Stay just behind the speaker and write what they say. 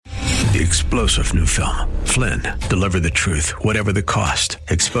The explosive new film, Flynn, deliver the truth, whatever the cost,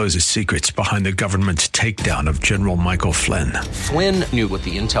 exposes secrets behind the government's takedown of General Michael Flynn. Flynn knew what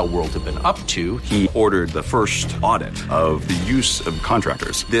the intel world had been up to. He ordered the first audit of the use of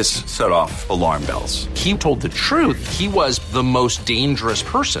contractors. This set off alarm bells. He told the truth. He was the most dangerous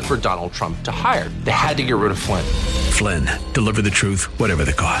person for Donald Trump to hire. They had to get rid of Flynn. Flynn, deliver the truth, whatever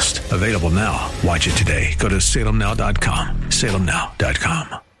the cost. Available now. Watch it today. Go to salemnow.com.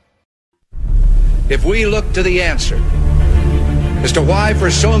 salemnow.com. If we look to the answer as to why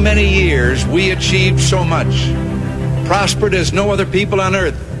for so many years we achieved so much, prospered as no other people on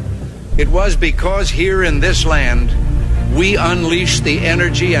earth, it was because here in this land we unleashed the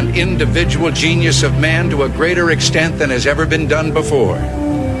energy and individual genius of man to a greater extent than has ever been done before.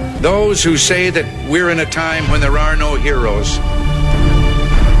 Those who say that we're in a time when there are no heroes,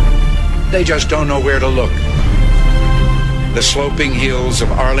 they just don't know where to look. The sloping hills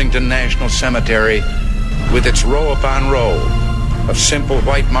of Arlington National Cemetery, with its row upon row of simple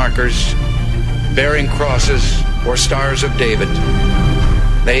white markers bearing crosses or stars of David,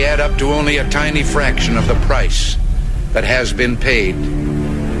 they add up to only a tiny fraction of the price that has been paid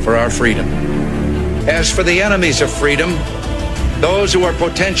for our freedom. As for the enemies of freedom, those who are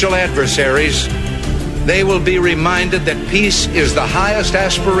potential adversaries, they will be reminded that peace is the highest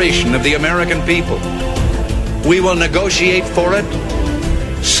aspiration of the American people. We will negotiate for it,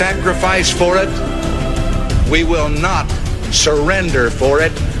 sacrifice for it. We will not surrender for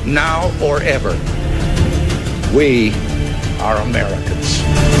it now or ever. We are Americans.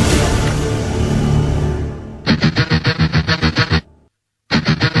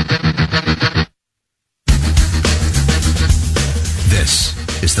 This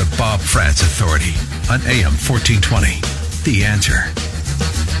is the Bob Frantz Authority on AM 1420. The Answer.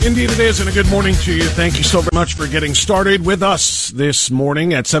 Indeed it is, and a good morning to you. Thank you so very much for getting started with us this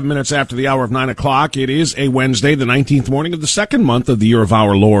morning at 7 minutes after the hour of 9 o'clock. It is a Wednesday, the 19th morning of the second month of the year of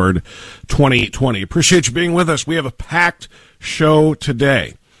our Lord, 2020. Appreciate you being with us. We have a packed show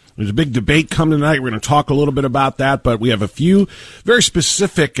today. There's a big debate coming tonight. We're going to talk a little bit about that, but we have a few very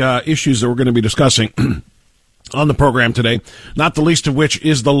specific issues that we're going to be discussing on the program today, not the least of which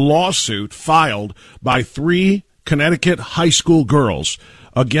is the lawsuit filed by 3 Connecticut high school girls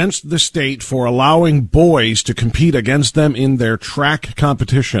against the state for allowing boys to compete against them in their track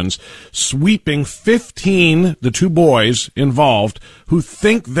competitions, sweeping 15, the 2 boys involved, who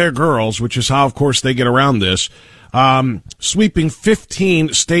think they're girls, which is how, of course, they get around this, sweeping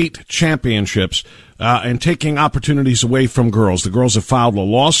 15 state championships and taking opportunities away from girls. The girls have filed a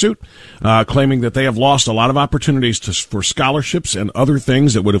lawsuit claiming that they have lost a lot of opportunities for scholarships and other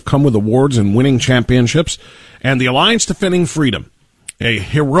things that would have come with awards and winning championships. And the Alliance Defending Freedom, a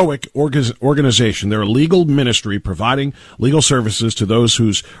heroic organization. They're a legal ministry providing legal services to those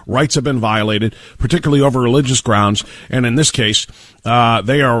whose rights have been violated, particularly over religious grounds. And in this case,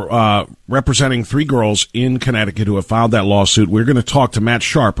 they are representing 3 girls in Connecticut who have filed that lawsuit. We're going to talk to Matt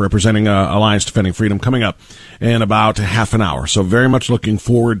Sharp, representing Alliance Defending Freedom, coming up in about half an hour. So very much looking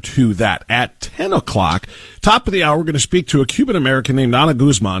forward to that. At 10 o'clock, top of the hour, we're going to speak to a Cuban-American named Ana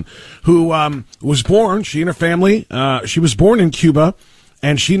Guzman, who was born, she and her family, she was born in Cuba,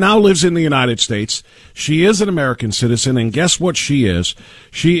 and she now lives in the United States. She is an American citizen, and guess what she is?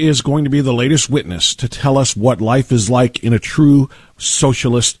 She is going to be the latest witness to tell us what life is like in a true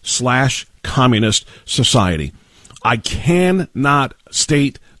socialist/communist society. I cannot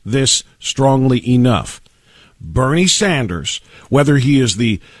state this strongly enough. Bernie Sanders, whether he is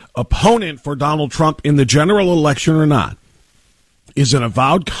the opponent for Donald Trump in the general election or not, is an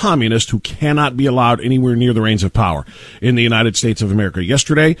avowed communist who cannot be allowed anywhere near the reins of power in the United States of America.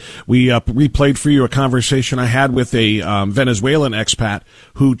 Yesterday, we replayed for you a conversation I had with a Venezuelan expat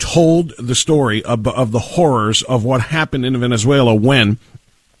who told the story of the horrors of what happened in Venezuela when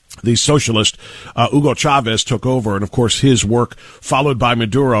the socialist Hugo Chavez took over, and of course his work followed by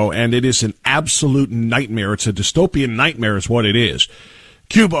Maduro, and it is an absolute nightmare. It's a dystopian nightmare is what it is.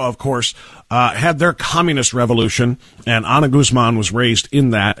 Cuba, of course, had their communist revolution, and Ana Guzman was raised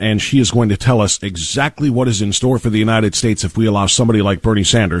in that, and she is going to tell us exactly what is in store for the United States if we allow somebody like Bernie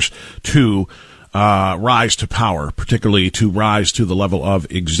Sanders to rise to power, particularly to rise to the level of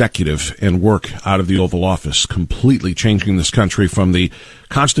executive and work out of the Oval Office, completely changing this country from the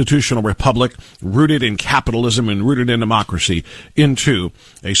constitutional republic rooted in capitalism and rooted in democracy into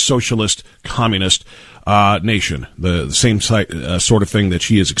a socialist communist nation. The same sort of thing that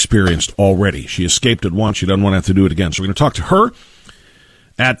she has experienced already. She escaped it once. She doesn't want to have to do it again. So we're going to talk to her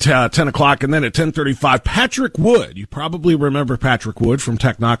at 10 o'clock. And then at 10:35, Patrick Wood. You probably remember Patrick Wood from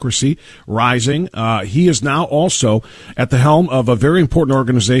Technocracy Rising. He is now also at the helm of a very important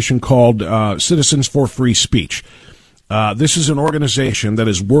organization called Citizens for Free Speech. This is an organization that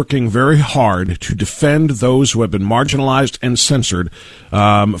is working very hard to defend those who have been marginalized and censored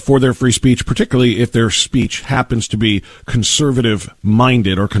for their free speech, particularly if their speech happens to be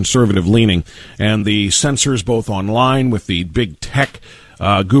conservative-minded or conservative-leaning. And the censors, both online with the big tech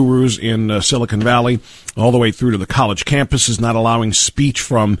gurus in Silicon Valley, all the way through to the college campuses, not allowing speech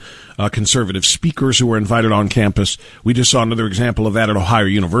from conservative speakers who were invited on campus. We just saw another example of that at Ohio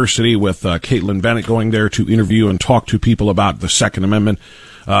University with Caitlin Bennett going there to interview and talk to people about the Second Amendment.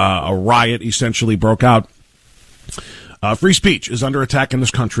 A riot essentially broke out. Free speech is under attack in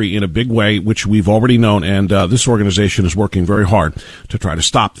this country in a big way, which we've already known, and this organization is working very hard to try to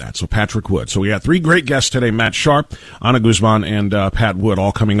stop that. So Patrick Wood. So we got three great guests today, Matt Sharp, Ana Guzman, and Pat Wood,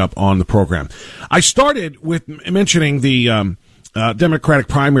 all coming up on the program. I started with mentioning the Democratic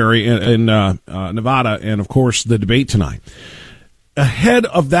primary in Nevada and, of course, the debate tonight. Ahead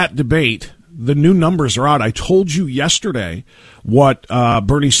of that debate, the new numbers are out. I told you yesterday what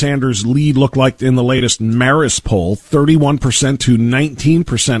Bernie Sanders' lead looked like in the latest Marist poll, 31% to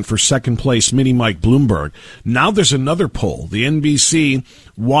 19% for second place Mini Mike Bloomberg. Now there's another poll, the NBC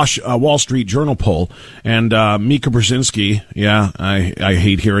Wall Street Journal poll, and Mika Brzezinski, yeah, I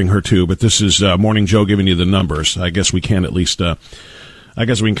hate hearing her too, but this is Morning Joe giving you the numbers. I guess we can at least, I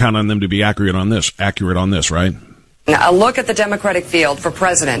guess we can count on them to be accurate on this, right? A look at the Democratic field for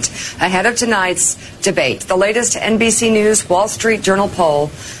president ahead of tonight's debate. The latest NBC News Wall Street Journal poll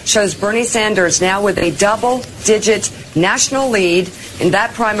shows Bernie Sanders now with a double-digit national lead in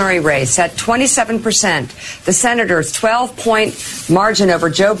that primary race at 27%. The senator's 12-point margin over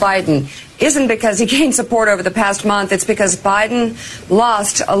Joe Biden isn't because he gained support over the past month. It's because Biden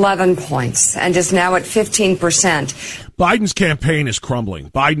lost 11 points and is now at 15%. Biden's campaign is crumbling.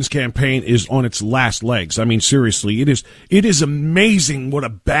 Biden's campaign is on its last legs. I mean, seriously, it is amazing what a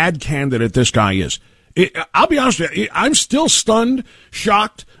bad candidate this guy is. I'll be honest with you, I'm still stunned,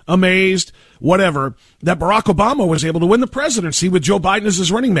 shocked, amazed, whatever, that Barack Obama was able to win the presidency with Joe Biden as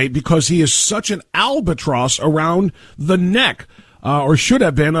his running mate, because he is such an albatross around the neck, or should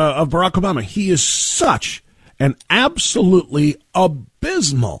have been, of Barack Obama. He is such an absolutely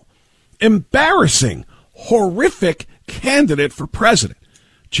abysmal, embarrassing, horrific candidate for president.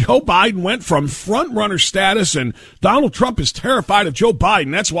 Joe Biden went from front runner status, and Donald Trump is terrified of Joe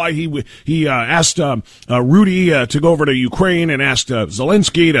Biden. That's why he asked Rudy to go over to Ukraine and asked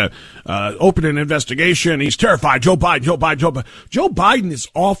Zelensky to open an investigation. He's terrified. Joe Biden is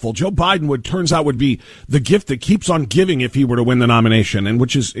awful. Joe Biden turns out would be the gift that keeps on giving if he were to win the nomination, and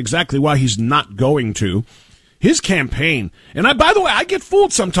which is exactly why he's not going to. His campaign, and by the way, I get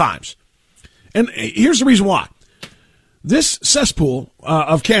fooled sometimes. And here's the reason why. This cesspool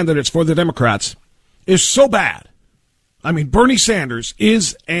of candidates for the Democrats is so bad. I mean, Bernie Sanders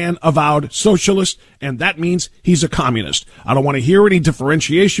is an avowed socialist, and that means he's a communist. I don't want to hear any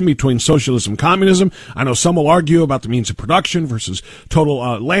differentiation between socialism and communism. I know some will argue about the means of production versus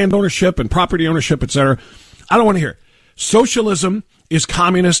total land ownership and property ownership, etc. I don't want to hear it. Socialism is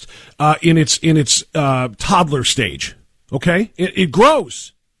communist in its toddler stage. Okay, it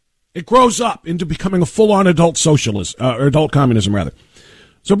grows. It grows up into becoming a full-on adult socialist, or adult communism, rather.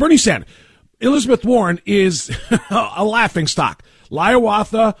 So Bernie Sanders, Elizabeth Warren is a laughingstock.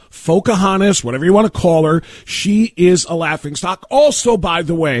 Hiawatha, Pocahontas, whatever you want to call her, she is a laughingstock. Also, by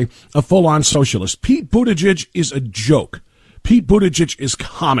the way, a full-on socialist. Pete Buttigieg is a joke. Pete Buttigieg is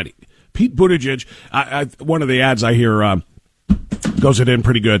comedy. Pete Buttigieg, one of the ads I hear goes it in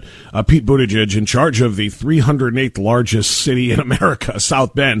pretty good. Pete Buttigieg in charge of the 308th largest city in America,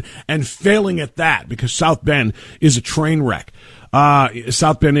 South Bend, and failing at that because South Bend is a train wreck.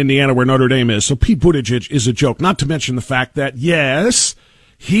 South Bend, Indiana, where Notre Dame is. So Pete Buttigieg is a joke, not to mention the fact that, yes,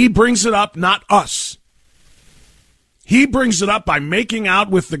 he brings it up, not us. He brings it up by making out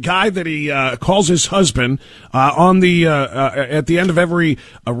with the guy that he calls his husband at the end of every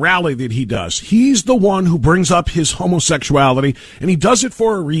rally that he does. He's the one who brings up his homosexuality, and he does it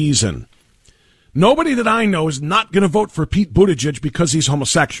for a reason. Nobody that I know is not going to vote for Pete Buttigieg because he's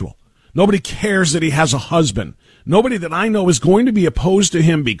homosexual. Nobody cares that he has a husband. Nobody that I know is going to be opposed to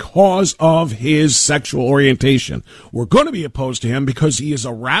him because of his sexual orientation. We're going to be opposed to him because he is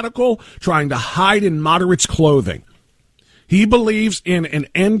a radical trying to hide in moderate's clothing. He believes in an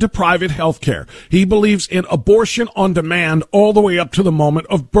end to private health care. He believes in abortion on demand all the way up to the moment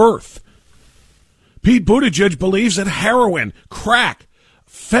of birth. Pete Buttigieg believes that heroin, crack,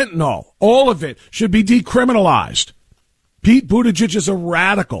 fentanyl, all of it should be decriminalized. Pete Buttigieg is a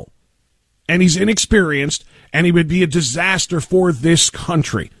radical, and he's inexperienced, and he would be a disaster for this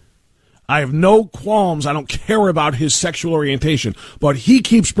country. I have no qualms. I don't care about his sexual orientation, but he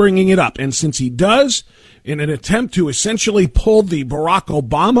keeps bringing it up. And since he does, in an attempt to essentially pull the Barack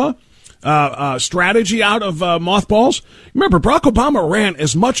Obama strategy out of mothballs, remember, Barack Obama ran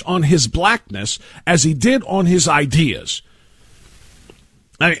as much on his blackness as he did on his ideas.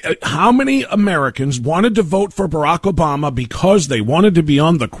 How many Americans wanted to vote for Barack Obama because they wanted to be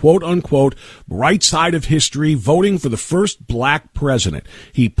on the quote-unquote right side of history, voting for the first black president?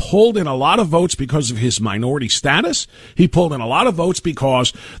 He pulled in a lot of votes because of his minority status. He pulled in a lot of votes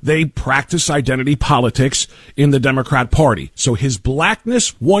because they practice identity politics in the Democrat Party. So his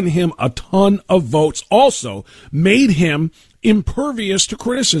blackness won him a ton of votes, also made him impervious to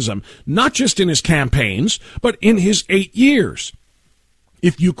criticism, not just in his campaigns, but in his 8 years.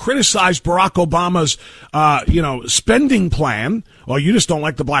 If you criticize Barack Obama's, spending plan, well, you just don't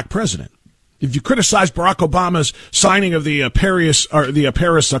like the black president. If you criticize Barack Obama's signing of the Paris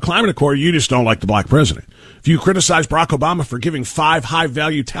Climate Accord, you just don't like the black president. If you criticize Barack Obama for giving 5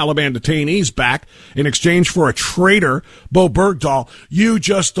 high-value Taliban detainees back in exchange for a traitor, Bo Bergdahl, you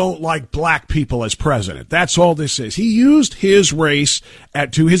just don't like black people as president. That's all this is. He used his race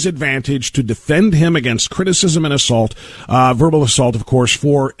to his advantage to defend him against criticism and assault, verbal assault, of course,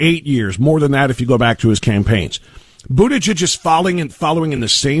 for 8 years. More than that if you go back to his campaigns. Buttigieg is following in the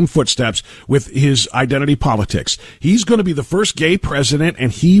same footsteps with his identity politics. He's going to be the first gay president,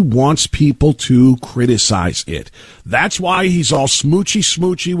 and he wants people to criticize it. That's why he's all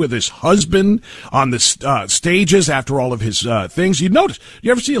smoochy with his husband on the stages after all of his things. You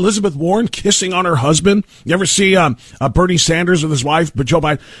ever see Elizabeth Warren kissing on her husband? You ever see Bernie Sanders with his wife, but Joe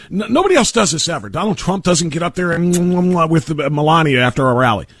Biden? Nobody else does this ever. Donald Trump doesn't get up there and with Melania after a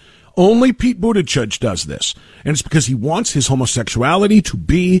rally. Only Pete Buttigieg does this, and it's because he wants his homosexuality to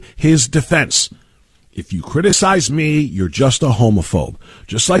be his defense. If you criticize me, you're just a homophobe.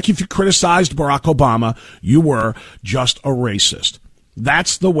 Just like if you criticized Barack Obama, you were just a racist.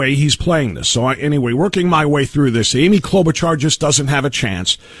 That's the way he's playing this. So anyway, working my way through this, Amy Klobuchar just doesn't have a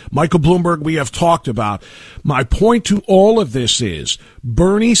chance. Michael Bloomberg, we have talked about. My point to all of this is Joe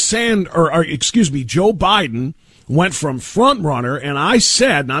Biden went from front runner, and I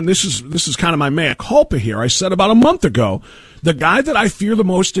said, now this is kind of my mea culpa here. I said about a month ago, the guy that I fear the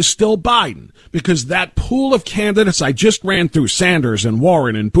most is still Biden, because that pool of candidates I just ran through, Sanders and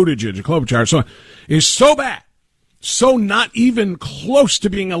Warren and Buttigieg and Klobuchar, so is so bad, so not even close to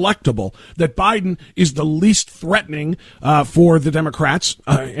being electable, that Biden is the least threatening for the Democrats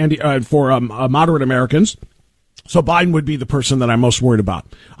and for moderate Americans. So Biden would be the person that I'm most worried about.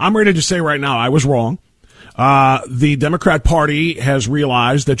 I'm ready to say right now I was wrong. The Democrat Party has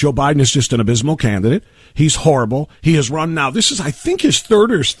realized that Joe Biden is just an abysmal candidate. He's horrible. He has run now. This is, I think, his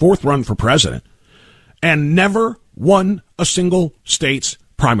third or his fourth run for president, and never won a single state's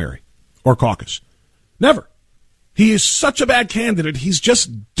primary or caucus. Never. He is such a bad candidate. He's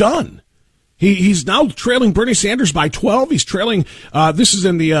just done. He's now trailing Bernie Sanders by 12. He's trailing, this is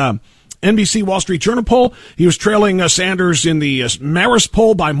in the NBC Wall Street Journal poll. He was trailing Sanders in the Marist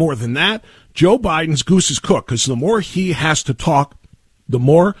poll by more than that. Joe Biden's goose is cooked, because the more he has to talk, the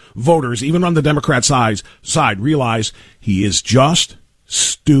more voters, even on the Democrat side, realize he is just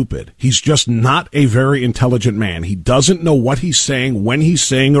stupid. He's just not a very intelligent man. He doesn't know what he's saying, when he's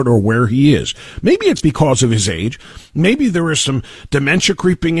saying it, or where he is. Maybe it's because of his age. Maybe there is some dementia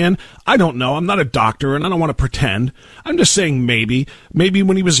creeping in. I don't know. I'm not a doctor, and I don't want to pretend. I'm just saying maybe. Maybe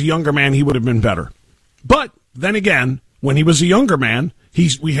when he was a younger man, he would have been better. But then again, when he was a younger man,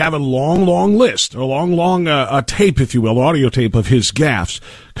 we have a long list, a long tape, if you will, audio tape of his gaffes,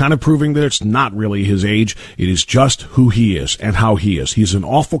 kind of proving that it's not really his age. It is just who he is and how he is. He's an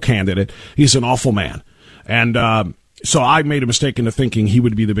awful candidate. He's an awful man. And so I made a mistake into thinking he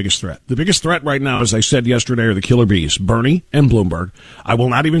would be the biggest threat. The biggest threat right now, as I said yesterday, are the killer bees, Bernie and Bloomberg. I will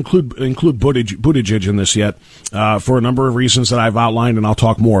not even include Buttigieg in this yet, for a number of reasons that I've outlined and I'll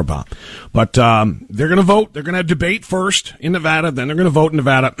talk more about. But they're going to vote. They're going to debate first in Nevada, then they're going to vote in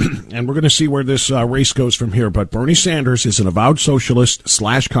Nevada, and we're going to see where this race goes from here. But Bernie Sanders is an avowed socialist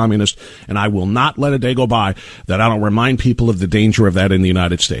 / communist, and I will not let a day go by that I don't remind people of the danger of that in the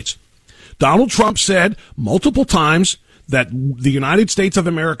United States. Donald Trump said multiple times that the United States of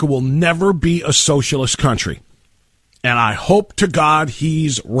America will never be a socialist country. And I hope to God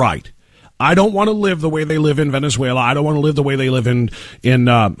he's right. I don't want to live the way they live in Venezuela. I don't want to live the way they live in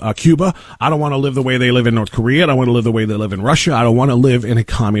Cuba. I don't want to live the way they live in North Korea. I don't want to live the way they live in Russia. I don't want to live in a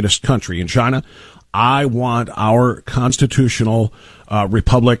communist country in China. I want our constitutional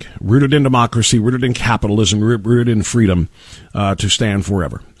republic, rooted in democracy, rooted in capitalism, rooted in freedom, to stand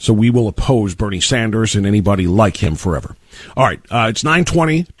forever. So we will oppose Bernie Sanders and anybody like him forever. All right, it's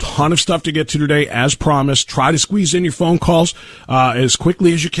 9:20. Ton of stuff to get to today, as promised. Try to squeeze in your phone calls as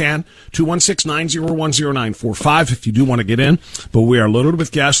quickly as you can. 216-901-0945 if you do want to get in. But we are loaded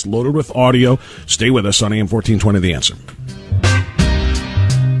with guests, loaded with audio. Stay with us on AM 1420 The Answer.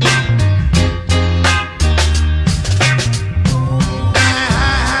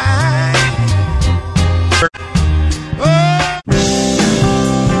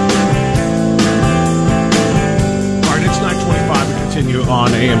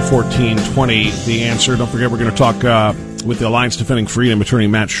 On AM 1420, The Answer. Don't forget, we're going to talk with the Alliance Defending Freedom. Attorney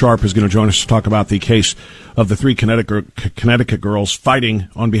Matt Sharp is going to join us to talk about the case of the 3 Connecticut girls fighting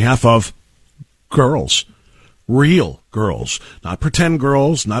on behalf of girls. Real girls. Not pretend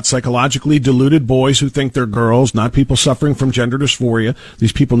girls, not psychologically deluded boys who think they're girls, not people suffering from gender dysphoria.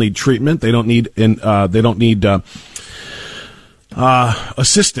 These people need treatment. They don't need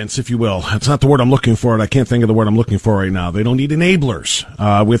assistance, if you will. That's not the word I'm looking for, and I can't think of the word I'm looking for right now. They don't need enablers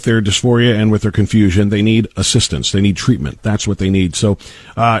with their dysphoria and with their confusion. They need assistance. They need treatment. That's what they need. So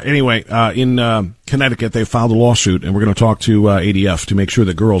anyway, in Connecticut, they filed a lawsuit, and we're going to talk to ADF to make sure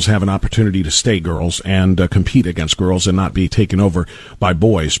that girls have an opportunity to stay girls and compete against girls and not be taken over by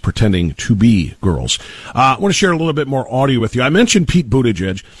boys pretending to be girls. I want to share a little bit more audio with you. I mentioned Pete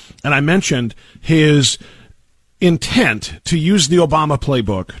Buttigieg, and I mentioned his intent to use the Obama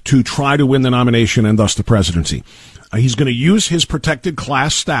playbook to try to win the nomination and thus the presidency. He's going to use his protected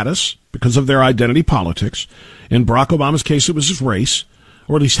class status because of their identity politics. In Barack Obama's case, it was his race,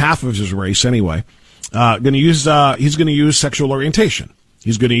 or at least half of his race anyway. He's going to use sexual orientation.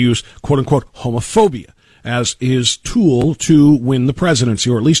 He's going to use quote unquote homophobia as his tool to win the presidency,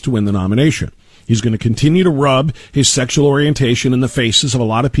 or at least to win the nomination. He's going to continue to rub his sexual orientation in the faces of a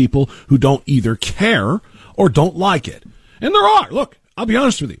lot of people who don't either care or don't like it. And there are. Look, I'll be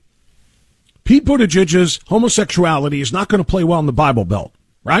honest with you. Pete Buttigieg's homosexuality is not going to play well in the Bible Belt,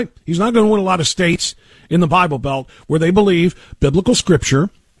 right? He's not going to win a lot of states in the Bible Belt where they believe biblical scripture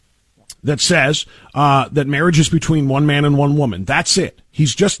that says that marriage is between one man and one woman. That's it.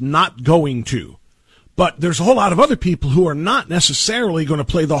 He's just not going to. But there's a whole lot of other people who are not necessarily going to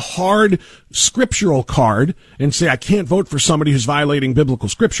play the hard scriptural card and say, I can't vote for somebody who's violating biblical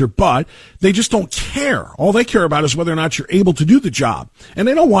scripture, but they just don't care. All they care about is whether or not you're able to do the job. And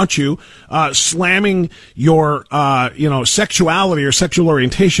they don't want you slamming your sexuality or sexual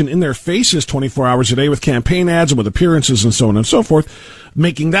orientation in their faces 24 hours a day with campaign ads and with appearances and so on and so forth,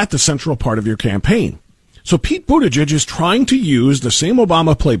 making that the central part of your campaign. So Pete Buttigieg is trying to use the same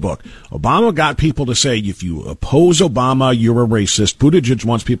Obama playbook. Obama got people to say, if you oppose Obama, you're a racist. Buttigieg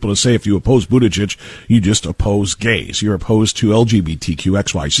wants people to say, if you oppose Buttigieg, you just oppose gays. You're opposed to LGBTQ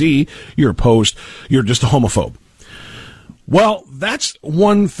XYZ. You're just a homophobe. Well, that's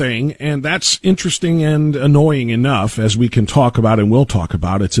one thing, and that's interesting and annoying enough, as we can talk about and will talk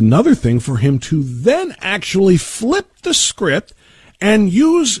about. It's another thing for him to then actually flip the script and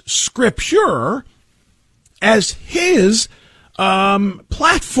use scripture as his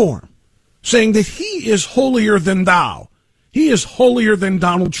platform, saying that he is holier than thou. He is holier than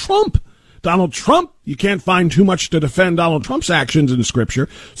Donald Trump. Donald Trump, you can't find too much to defend Donald Trump's actions in Scripture.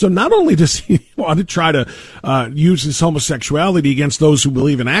 So not only does he want to try to use his homosexuality against those who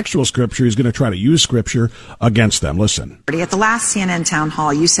believe in actual Scripture, he's going to try to use Scripture against them. Listen. At the last CNN town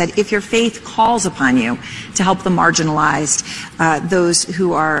hall, you said, if your faith calls upon you to help the marginalized, those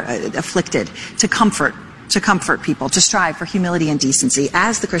who are afflicted, to comfort people, to strive for humility and decency,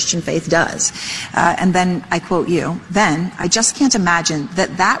 as the Christian faith does. And then I quote you, then I just can't imagine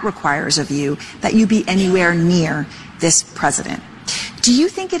that requires of you that you be anywhere near this president. Do you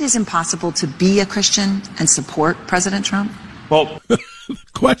think it is impossible to be a Christian and support President Trump? Well, the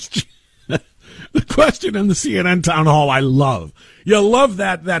question in the CNN town hall, I love. You love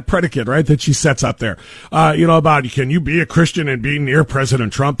that predicate, right, that she sets up there. About, can you be a Christian and be near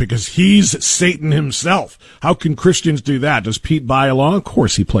President Trump? Because he's Satan himself. How can Christians do that? Does Pete buy along? Of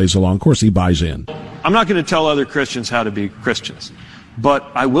course he plays along. Of course he buys in. I'm not going to tell other Christians how to be Christians. But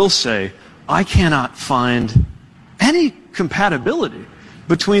I will say I cannot find any compatibility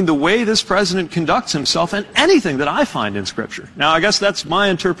between the way this president conducts himself and anything that I find in Scripture. Now, I guess that's my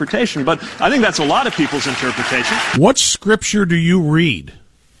interpretation, but I think that's a lot of people's interpretation. What Scripture do you read,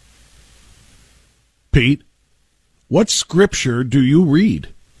 Pete? What Scripture do you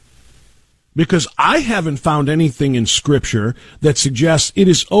read? Because I haven't found anything in Scripture that suggests it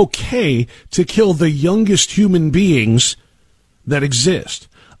is okay to kill the youngest human beings that exist.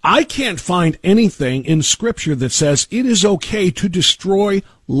 I can't find anything in Scripture that says it is okay to destroy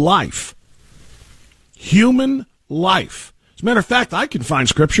life. Human life. As a matter of fact, I can find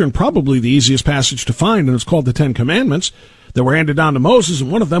Scripture, and probably the easiest passage to find, and it's called the Ten Commandments, that were handed down to Moses,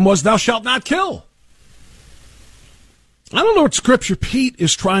 and one of them was, thou shalt not kill. I don't know what Scripture Pete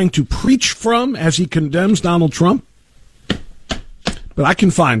is trying to preach from as he condemns Donald Trump, but I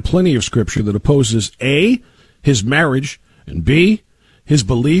can find plenty of Scripture that opposes A, his marriage, and B, his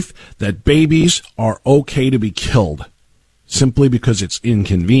belief that babies are okay to be killed simply because it's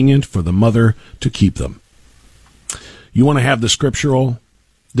inconvenient for the mother to keep them. You want to have the scriptural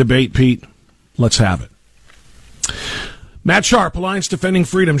debate, Pete? Let's have it. Matt Sharp, Alliance Defending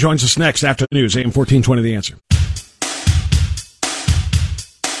Freedom, joins us next after the news. AM 1420, The Answer.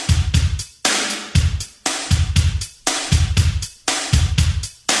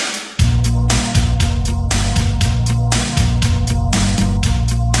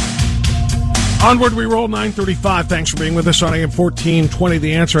 Onward we roll, 9:35. Thanks for being with us on AM 1420,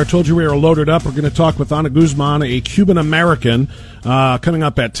 The Answer. I told you we were loaded up. We're going to talk with Ana Guzman, a Cuban-American, coming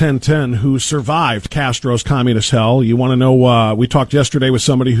up at 10:10, who survived Castro's communist hell. You want to know, we talked yesterday with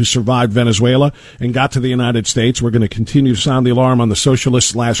somebody who survived Venezuela and got to the United States. We're going to continue to sound the alarm on the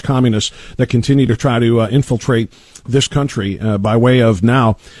socialists/communists that continue to try to infiltrate this country by way of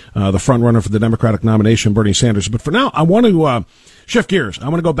now the front runner for the Democratic nomination, Bernie Sanders. But for now, I want to shift gears. I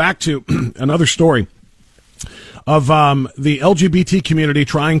want to go back to another story of the LGBT community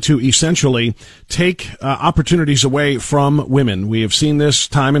trying to essentially take opportunities away from women. We have seen this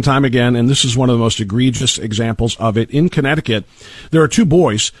time and time again, and this is one of the most egregious examples of it. In Connecticut, there are two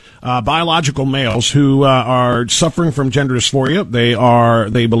boys, biological males, who are suffering from gender dysphoria.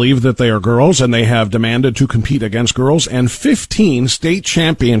 They believe that they are girls, and they have demanded to compete against girls, and 15 state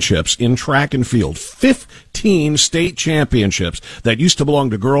championships in track and field. 15 state championships that used to belong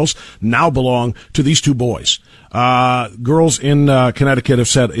to girls now belong to these two boys. Girls in Connecticut have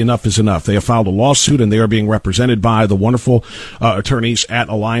said enough is enough. They have filed a lawsuit, and they are being represented by the wonderful attorneys at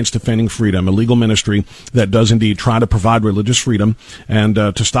Alliance Defending Freedom, a legal ministry that does indeed try to provide religious freedom and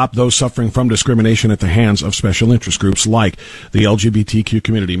to stop those suffering from discrimination at the hands of special interest groups like the LGBTQ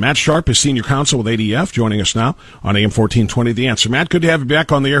community. Matt Sharp is senior counsel with ADF, joining us now on AM 1420, The Answer. Matt, good to have you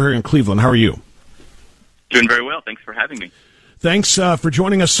back on the air here in Cleveland. How are you? Doing very well. Thanks for having me. Thanks for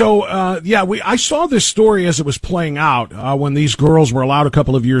joining us. So, I saw this story as it was playing out when these girls were allowed a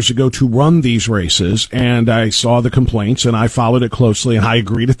couple of years ago to run these races, and I saw the complaints, and I followed it closely, and I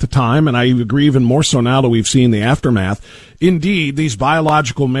agreed at the time, and I agree even more so now that we've seen the aftermath. Indeed, these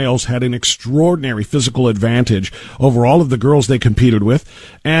biological males had an extraordinary physical advantage over all of the girls they competed with,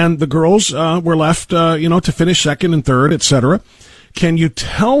 and the girls were left, to finish second and third, etc. Can you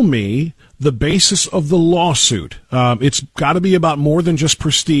tell me the basis of the lawsuit? It's got to be about more than just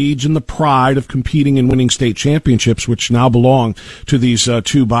prestige and the pride of competing and winning state championships, which now belong to these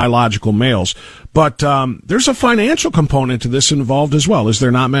two biological males. But there's a financial component to this involved as well, is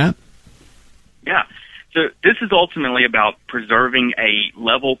there not, Matt? Yeah. So this is ultimately about preserving a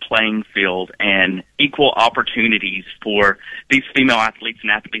level playing field and equal opportunities for these female athletes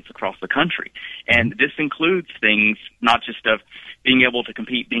and athletes across the country. And this includes things not just of being able to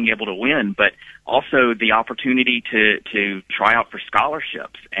compete, being able to win, but also the opportunity to try out for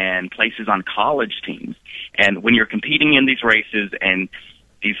scholarships and places on college teams. And when you're competing in these races and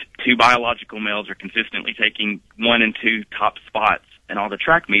these two biological males are consistently taking 1 and 2 top spots in all the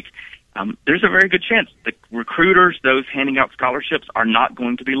track meets, there's a very good chance the recruiters, those handing out scholarships, are not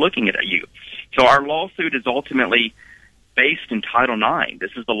going to be looking at you. So our lawsuit is ultimately based in Title IX.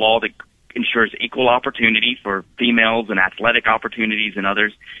 This is the law that ensures equal opportunity for females and athletic opportunities and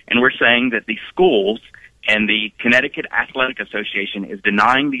others. And we're saying that the schools and the Connecticut Athletic Association is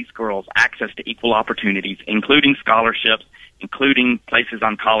denying these girls access to equal opportunities, including scholarships, including places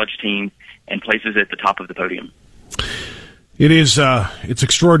on college teams, and places at the top of the podium. It is, it's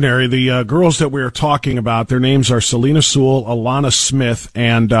extraordinary. The girls that we are talking about, their names are Selena Sewell, Alana Smith,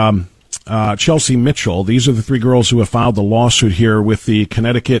 and Chelsea Mitchell. These are the three girls who have filed the lawsuit here with the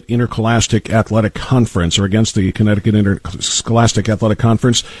Connecticut Interscholastic Athletic Conference, or against the Connecticut Interscholastic Athletic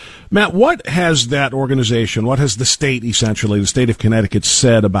Conference. Matt, what has that organization, what has the state, essentially, the state of Connecticut,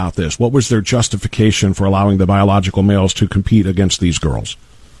 said about this? What was their justification for allowing the biological males to compete against these girls?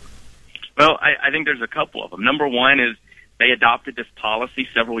 Well, I think there's a couple of them. Number one is they adopted this policy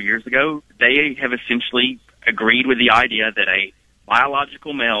several years ago. They have essentially agreed with the idea that a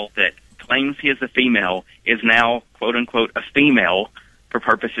biological male that claims he is a female is now, quote-unquote, a female for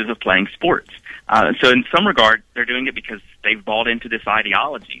purposes of playing sports. So in some regard, they're doing it because they've bought into this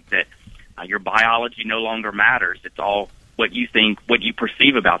ideology that your biology no longer matters. It's all what you think, what you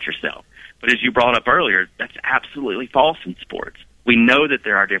perceive about yourself. But as you brought up earlier, that's absolutely false in sports. We know that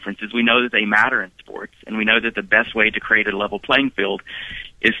there are differences. We know that they matter in sports, and we know that the best way to create a level playing field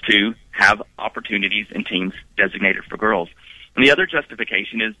is to have opportunities in teams designated for girls. And the other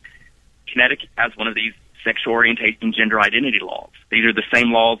justification is Connecticut has one of these sexual orientation, gender identity laws. These are the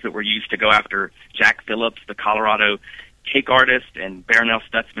same laws that were used to go after Jack Phillips, the Colorado cake artist, and Barronelle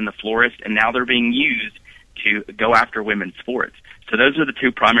Stutzman, the florist, and now they're being used to go after women's sports. So those are the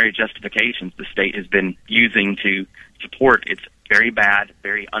two primary justifications the state has been using to support its very bad,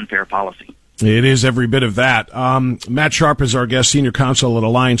 very unfair policy. It is every bit of that. Matt Sharp is our guest, senior counsel at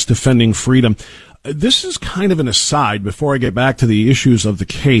Alliance Defending Freedom. This is kind of an aside before I get back to the issues of the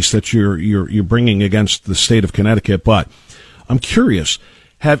case that you're bringing against the state of Connecticut. But I'm curious,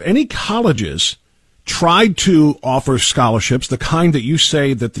 have any colleges tried to offer scholarships, the kind that you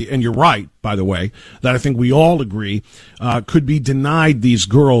say that and you're right, by the way, that I think we all agree, could be denied these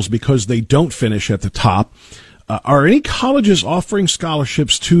girls because they don't finish at the top? Are any colleges offering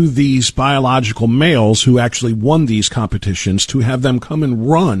scholarships to these biological males who actually won these competitions to have them come and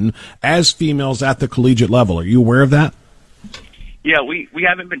run as females at the collegiate level? Are you aware of that? Yeah, we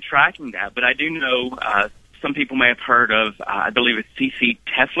haven't been tracking that, but I do know some people may have heard of, I believe it's CC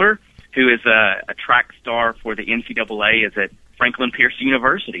Tesler, who is a track star for the NCAA, is at Franklin Pierce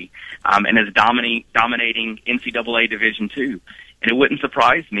University, and is dominating NCAA Division II. And it wouldn't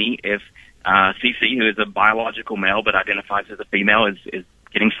surprise me if CC, who is a biological male but identifies as a female, is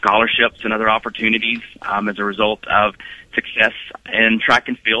getting scholarships and other opportunities as a result of success in track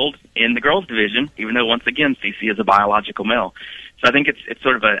and field in the girls' division, even though, once again, CC is a biological male. So I think it's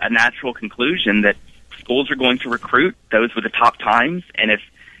sort of a natural conclusion that schools are going to recruit those with the top times, and if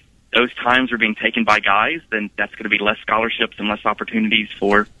those times are being taken by guys, then that's going to be less scholarships and less opportunities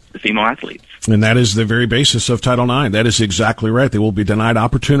for the female athletes. And that is the very basis of Title IX. That is exactly right. They will be denied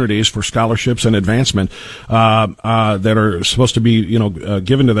opportunities for scholarships and advancement that are supposed to be,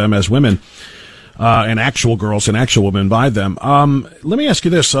 given to them as women and actual girls and actual women by them. Let me ask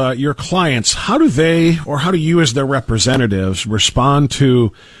you this: your clients, how do they, or how do you, as their representatives, respond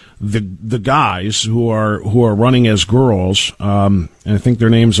to the guys who are running as girls? And I think their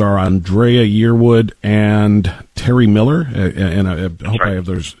names are Andrea Yearwood and Terry Miller. And I hope I have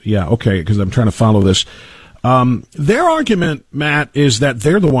those. Yeah, okay, because I'm trying to follow this. Their argument, Matt, is that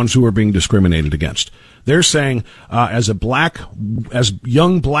they're the ones who are being discriminated against. They're saying, as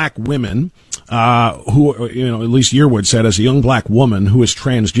young black women, who, at least Yearwood said, as a young black woman who is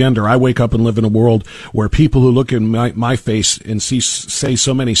transgender, I wake up and live in a world where people who look in my face and say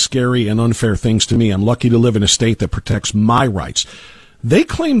so many scary and unfair things to me. I'm lucky to live in a state that protects my rights. They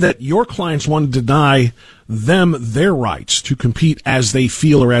claim that your clients want to deny them their rights to compete as they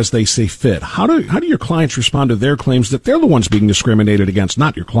feel or as they see fit. How do your clients respond to their claims that they're the ones being discriminated against,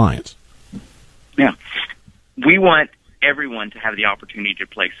 not your clients? Yeah. We want everyone to have the opportunity to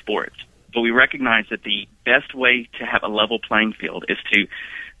play sports, but we recognize that the best way to have a level playing field is to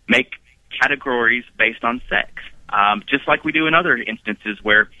make categories based on sex, just like we do in other instances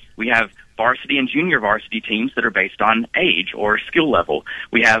where we have varsity and junior varsity teams that are based on age or skill level.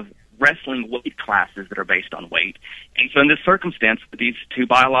 We have wrestling weight classes that are based on weight. And so in this circumstance, with these two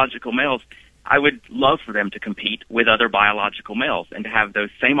biological males, I would love for them to compete with other biological males and to have those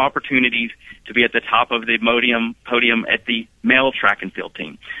same opportunities to be at the top of the podium at the male track and field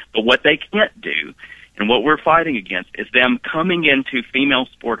team. But what they can't do, and what we're fighting against, is them coming into female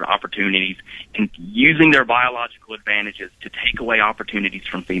sport opportunities and using their biological advantages to take away opportunities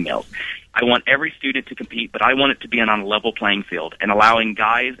from females. I want every student to compete, but I want it to be on a level playing field, and allowing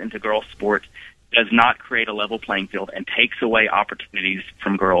guys into girls' sports does not create a level playing field and takes away opportunities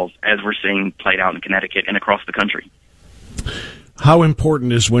from girls, as we're seeing played out in Connecticut and across the country. How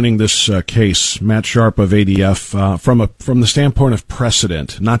important is winning this case, Matt Sharp of ADF, from the standpoint of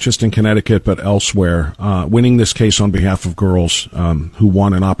precedent, not just in Connecticut but elsewhere, winning this case on behalf of girls who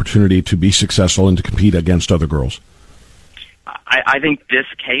want an opportunity to be successful and to compete against other girls? I think this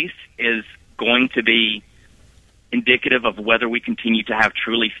case is going to be indicative of whether we continue to have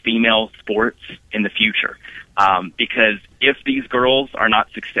truly female sports in the future. Because if these girls are not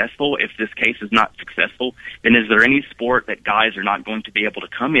successful, if this case is not successful, then is there any sport that guys are not going to be able to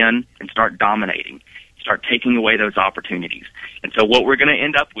come in and start dominating, start taking away those opportunities? And so what we're going to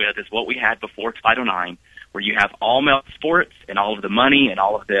end up with is what we had before Title IX, where you have all male sports and all of the money and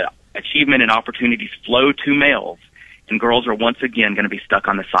all of the achievement and opportunities flow to males, and girls are once again going to be stuck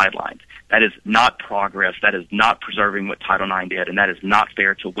on the sidelines. That is not progress. That is not preserving what Title IX did, and that is not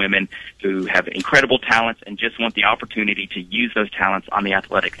fair to women who have incredible talents and just want the opportunity to use those talents on the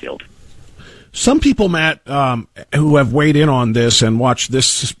athletic field. Some people, Matt, who have weighed in on this and watched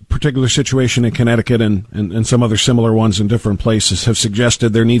this particular situation in Connecticut and some other similar ones in different places, have suggested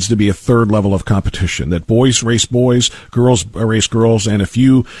there needs to be a third level of competition, that boys race boys, girls race girls, and if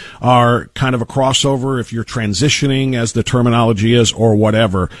you are kind of a crossover, if you're transitioning, as the terminology is, or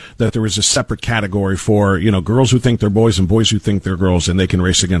whatever, that there is a separate category for, girls who think they're boys and boys who think they're girls, and they can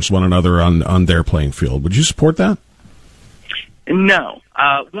race against one another on their playing field. Would you support that? No.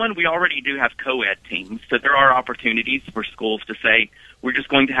 One, we already do have co-ed teams, so there are opportunities for schools to say, we're just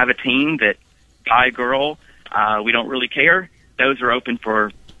going to have a team that guy, girl, we don't really care. Those are open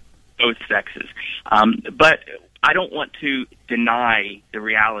for both sexes. But I don't want to deny the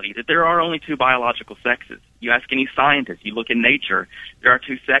reality that there are only two biological sexes. You ask any scientist, you look in nature, there are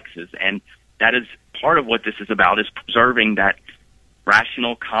two sexes, and that is part of what this is about, is preserving that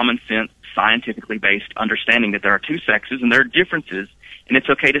rational, common sense, scientifically based understanding that there are two sexes and there are differences, and it's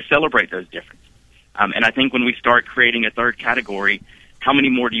okay to celebrate those differences. And I think when we start creating a third category, how many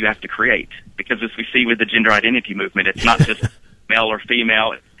more do you have to create? Because as we see with the gender identity movement, it's not just male or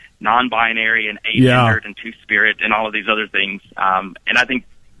female, it's non-binary and agendered and two-spirit and all of these other things. And I think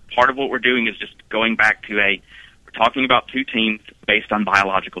part of what we're doing is just going back to we're talking about two teams based on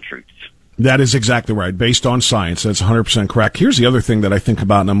biological truths. That is exactly right. Based on science, that's 100% correct. Here's the other thing that I think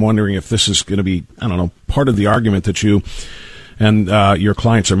about, and I'm wondering if this is going to be, part of the argument that you and your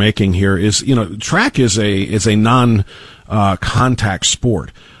clients are making here is, track is a non-contact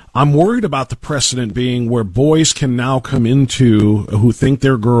sport. I'm worried about the precedent being where boys can now come into, who think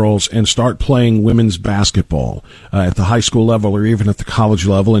they're girls, and start playing women's basketball at the high school level or even at the college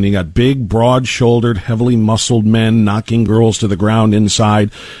level, and you got big, broad-shouldered, heavily muscled men knocking girls to the ground inside.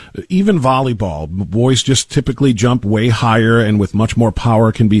 Even volleyball, boys just typically jump way higher and with much more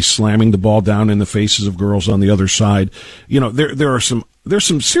power can be slamming the ball down in the faces of girls on the other side. There's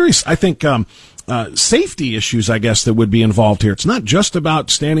some serious, I think, safety issues, I guess, that would be involved here. It's not just about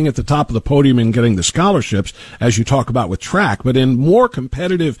standing at the top of the podium and getting the scholarships, as you talk about with track, but in more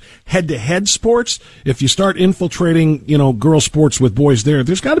competitive head-to-head sports, if you start infiltrating, girl sports with boys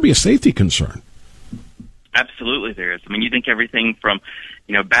there's got to be a safety concern. Absolutely there is. I mean, you think everything from,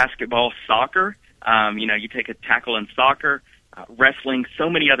 basketball, soccer, you take a tackle in soccer, wrestling, so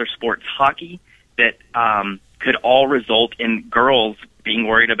many other sports, hockey, that could all result in girls being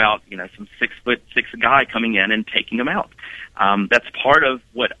worried about, some 6'6" guy coming in and taking them out. That's part of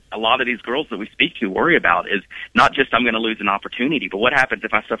what a lot of these girls that we speak to worry about, is not just I'm going to lose an opportunity, but what happens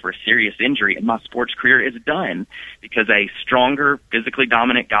if I suffer a serious injury and my sports career is done because a stronger, physically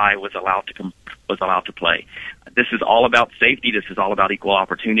dominant guy was allowed to play. This is all about safety. This is all about equal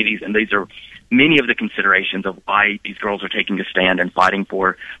opportunities, and these are many of the considerations of why these girls are taking a stand and fighting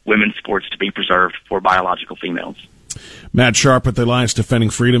for women's sports to be preserved for biological females. Matt Sharp with the Alliance Defending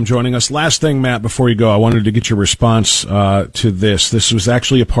Freedom joining us. Last thing, Matt, before you go, I wanted to get your response to this. This was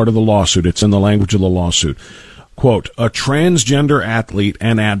actually a part of the lawsuit. It's in the language of the lawsuit. Quote, a transgender athlete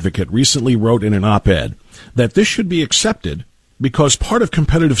and advocate recently wrote in an op-ed that this should be accepted because part of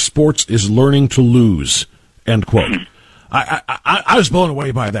competitive sports is learning to lose, end quote. I was blown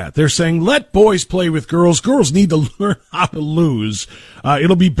away by that. They're saying, let boys play with girls. Girls need to learn how to lose.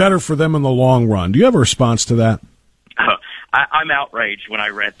 It'll be better for them in the long run. Do you have a response to that? I'm outraged when I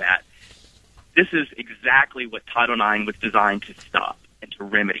read that. This is exactly what Title IX was designed to stop and to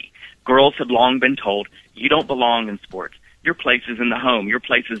remedy. Girls have long been told, you don't belong in sports. Your place is in the home. Your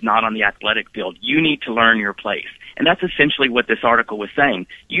place is not on the athletic field. You need to learn your place. And that's essentially what this article was saying.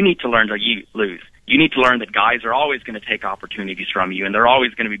 You need to learn to lose. You need to learn that guys are always going to take opportunities from you, and they're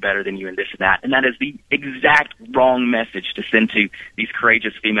always going to be better than you and this and that. And that is the exact wrong message to send to these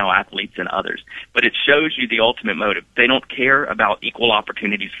courageous female athletes and others. But it shows you the ultimate motive. They don't care about equal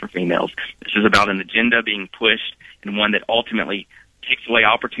opportunities for females. This is about an agenda being pushed, and one that ultimately takes away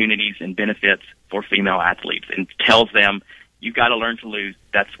opportunities and benefits for female athletes and tells them, you've got to learn to lose.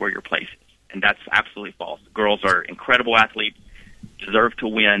 That's where your place is. And that's absolutely false. Girls are incredible athletes, deserve to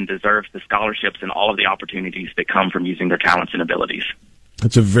win, deserve the scholarships and all of the opportunities that come from using their talents and abilities.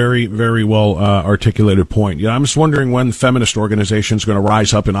 That's a very, very well articulated point. Yeah, I'm just wondering when feminist organizations are going to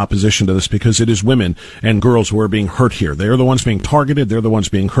rise up in opposition to this, because it is women and girls who are being hurt here. They're the ones being targeted. They're the ones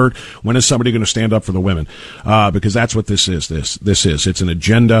being hurt. When is somebody going to stand up for the women? Because that's what this is. This is. It's an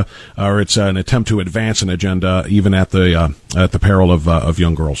agenda, or it's an attempt to advance an agenda, even at the peril of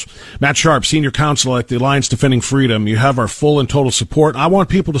young girls. Matt Sharp, Senior Counsel at the Alliance Defending Freedom. You have our full and total support. I want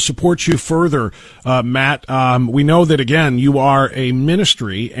people to support you further, Matt. We know that, again, you are a minister,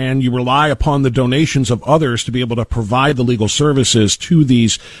 and you rely upon the donations of others to be able to provide the legal services to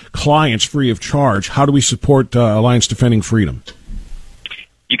these clients free of charge. How do we support Alliance Defending Freedom?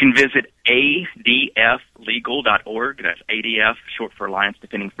 You can visit adflegal.org. That's ADF, short for Alliance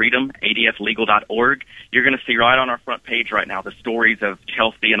Defending Freedom, adflegal.org. You're going to see right on our front page right now the stories of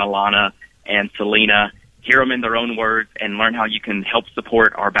Chelsea and Alana and Selena. Hear them in their own words and learn how you can help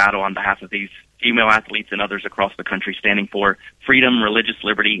support our battle on behalf of these female athletes and others across the country standing for freedom, religious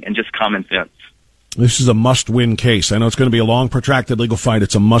liberty, and just common sense. This is a must-win case. I know it's going to be a long, protracted legal fight.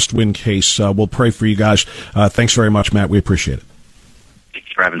 It's a must-win case. We'll pray for you guys. Thanks very much, Matt. We appreciate it. Thanks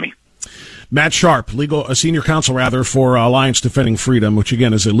for having me. Matt Sharp, senior counsel for Alliance Defending Freedom, which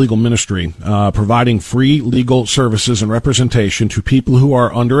again is a legal ministry, providing free legal services and representation to people who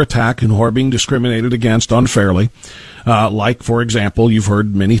are under attack and who are being discriminated against unfairly. Like, for example, you've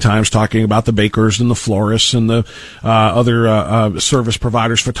heard many times talking about the bakers and the florists and the other service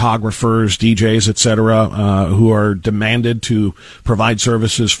providers, photographers, DJs, etc., who are demanded to provide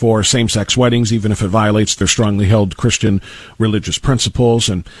services for same-sex weddings, even if it violates their strongly held Christian religious principles.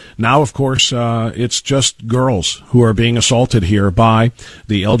 And now, of course, it's just girls who are being assaulted here by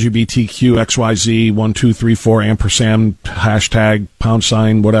the LGBTQ XYZ 1234 ampersand hashtag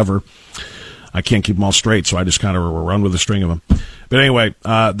 # whatever. I can't keep them all straight, so I just kind of run with a string of them. But anyway,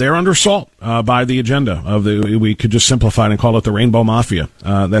 they're under assault by the agenda of we could just simplify it and call it the Rainbow Mafia.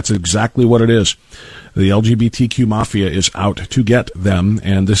 That's exactly what it is. The LGBTQ Mafia is out to get them,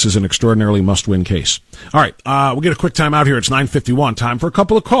 and this is an extraordinarily must-win case. All right, we'll get a quick time out here. It's 9:51. Time for a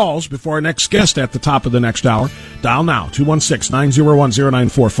couple of calls before our next guest at the top of the next hour. Dial now,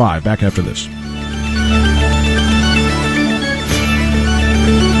 216-901-0945. Back after this.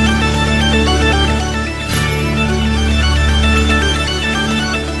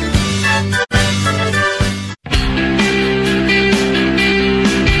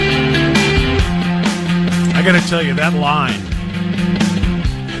 I got to tell you, that line,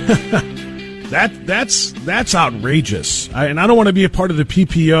 that's outrageous. And I don't want to be a part of the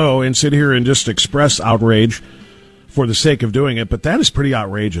PPO and sit here and just express outrage for the sake of doing it, but that is pretty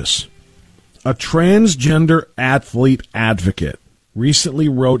outrageous. A transgender athlete advocate recently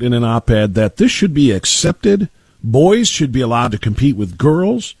wrote in an op-ed that this should be accepted. Boys should be allowed to compete with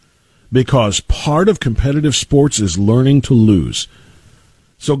girls because part of competitive sports is learning to lose.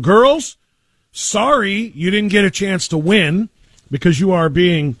 So girls, sorry you didn't get a chance to win because you are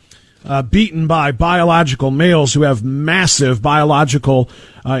being beaten by biological males who have massive biological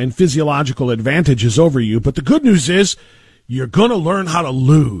and physiological advantages over you. But the good news is you're going to learn how to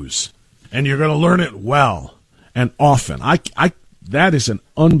lose, and you're going to learn it well and often. That is an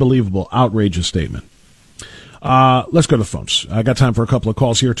unbelievable, outrageous statement. Let's go to the phones. I got time for a couple of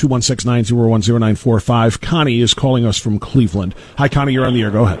calls here. 216-901-0945. Connie is calling us from Cleveland. Hi, Connie. You're on the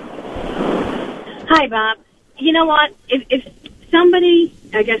air. Go ahead. Hi, Bob. You know what? If somebody,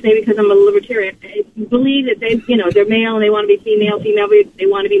 I guess maybe because I'm a libertarian, believe that they're male and they want to be female they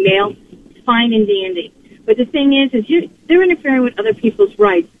want to be male, fine and dandy. But the thing is they're interfering with other people's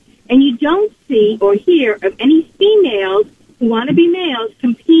rights, and you don't see or hear of any females who want to be males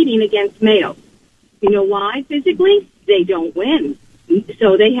competing against males. You know why? Physically, they don't win,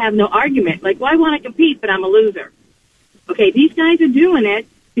 so they have no argument. Like, well, I want to compete, but I'm a loser. Okay, these guys are doing it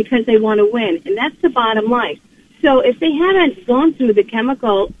because they want to win, and that's the bottom line. So if they haven't gone through the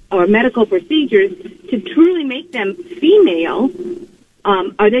chemical or medical procedures to truly make them female,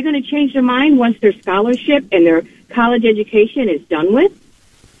 are they going to change their mind once their scholarship and their college education is done with?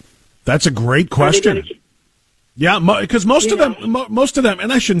 That's a great question. Yeah, because most of them,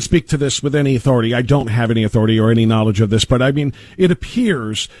 and I shouldn't speak to this with any authority. I don't have any authority or any knowledge of this, but I mean, it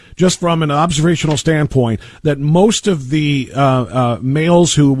appears just from an observational standpoint that most of the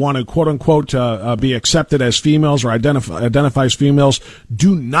males who want to quote unquote be accepted as females or identify as females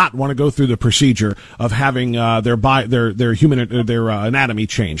do not want to go through the procedure of having their anatomy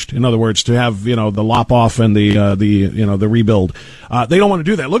changed. In other words, to have the lop off and the rebuild. They don't want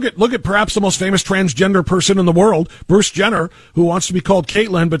to do that. Look at perhaps the most famous transgender person in the world, Bruce Jenner, who wants to be called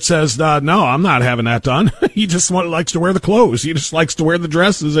Caitlyn, but says, no, I'm not having that done. He just likes to wear the clothes. He just likes to wear the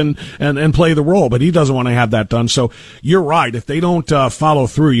dresses and play the role, but he doesn't want to have that done. So you're right. If they don't follow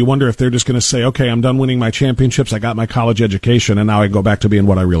through, you wonder if they're just going to say, okay, I'm done winning my championships. I got my college education, and now I go back to being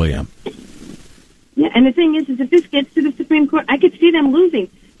what I really am. Yeah, and the thing is if this gets to the Supreme Court, I could see them losing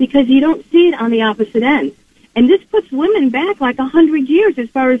because you don't see it on the opposite end. And this puts women back like 100 years as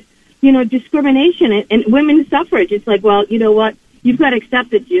far as, discrimination and women's suffrage. It's like, well, you know what? You've got to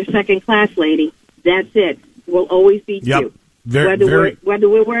accept that you're second class, lady. That's it. We'll always beat you. Whether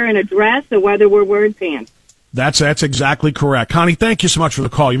we're wearing a dress or whether we're wearing pants. That's exactly correct. Connie, thank you so much for the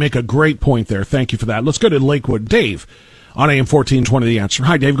call. You make a great point there. Thank you for that. Let's go to Lakewood. Dave on AM 1420 The Answer.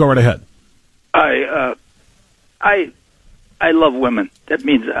 Hi, Dave. Go right ahead. I I love women. That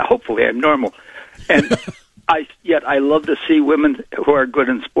means hopefully I'm normal. And yet I love to see women who are good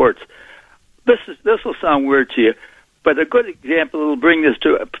in sports. This will sound weird to you, but a good example will bring this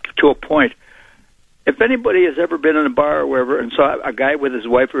to a point. If anybody has ever been in a bar or wherever and saw a guy with his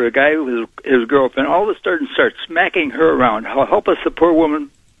wife or a guy with his girlfriend, all of a sudden start smacking her around, how helpless the poor woman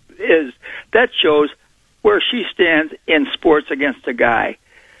is, that shows where she stands in sports against a guy.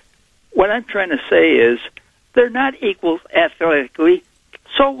 What I'm trying to say is they're not equals athletically,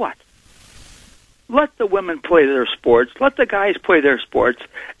 so what? Let the women play their sports, let the guys play their sports,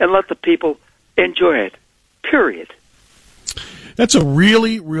 and let the people enjoy it, period. That's a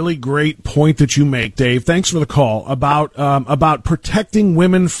really, really great point that you make, Dave. Thanks for the call about protecting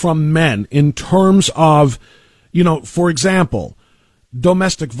women from men in terms of, for example,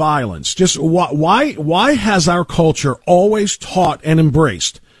 domestic violence. Just why has our culture always taught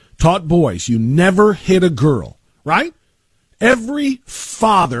boys you never hit a girl, right? Every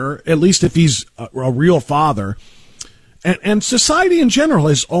father, at least if he's a real father, and society in general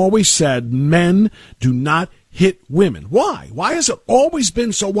has always said men do not hit women. Why? Why has it always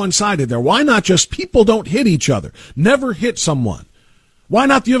been so one-sided there? Why not just people don't hit each other? Never hit someone. Why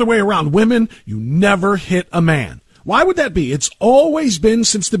not the other way around? Women, you never hit a man. Why would that be? It's always been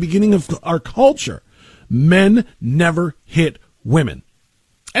since the beginning of our culture. Men never hit women.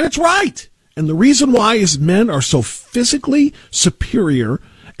 And it's right. And the reason why is men are so physically superior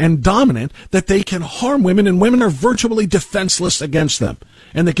and dominant that they can harm women, and women are virtually defenseless against them.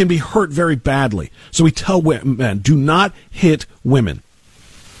 And they can be hurt very badly. So we tell men, do not hit women.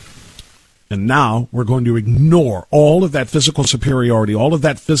 And now we're going to ignore all of that physical superiority, all of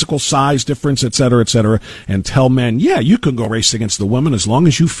that physical size difference, et cetera, and tell men, yeah, you can go race against the woman as long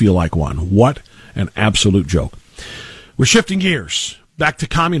as you feel like one. What an absolute joke. We're shifting gears back to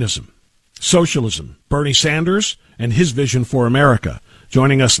communism, socialism, Bernie Sanders, and his vision for America.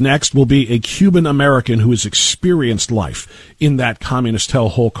 Joining us next will be a Cuban American who has experienced life in that communist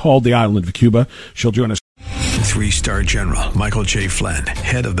hellhole called the island of Cuba. She'll join us. 3-star General Michael J. Flynn,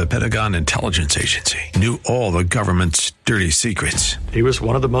 head of the Pentagon Intelligence Agency, knew all the government's dirty secrets. He was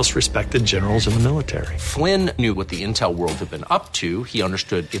one of the most respected generals in the military. Flynn knew what the intel world had been up to. He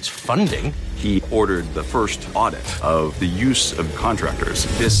understood its funding. He ordered the first audit of the use of contractors.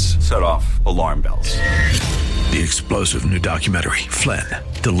 This set off alarm bells. The explosive new documentary, Flynn,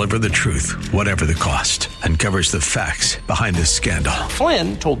 Deliver the Truth, Whatever the Cost, uncovers the facts behind this scandal.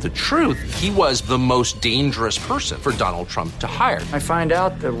 Flynn told the truth. He was the most dangerous person for Donald Trump to hire. I find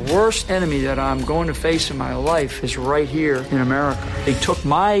out the worst enemy that I'm going to face in my life is right here in America. They took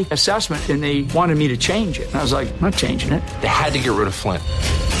my assessment and they wanted me to change it. And I was like, I'm not changing it. They had to get rid of Flynn.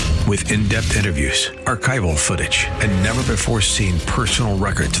 With in-depth interviews, archival footage, and never-before-seen personal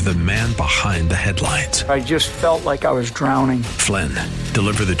records of the man behind the headlines. I just felt like I was drowning. Flynn,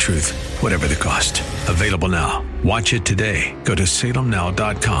 Deliver the Truth, Whatever the Cost. Available now. Watch it today. Go to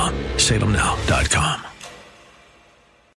salemnow.com. salemnow.com.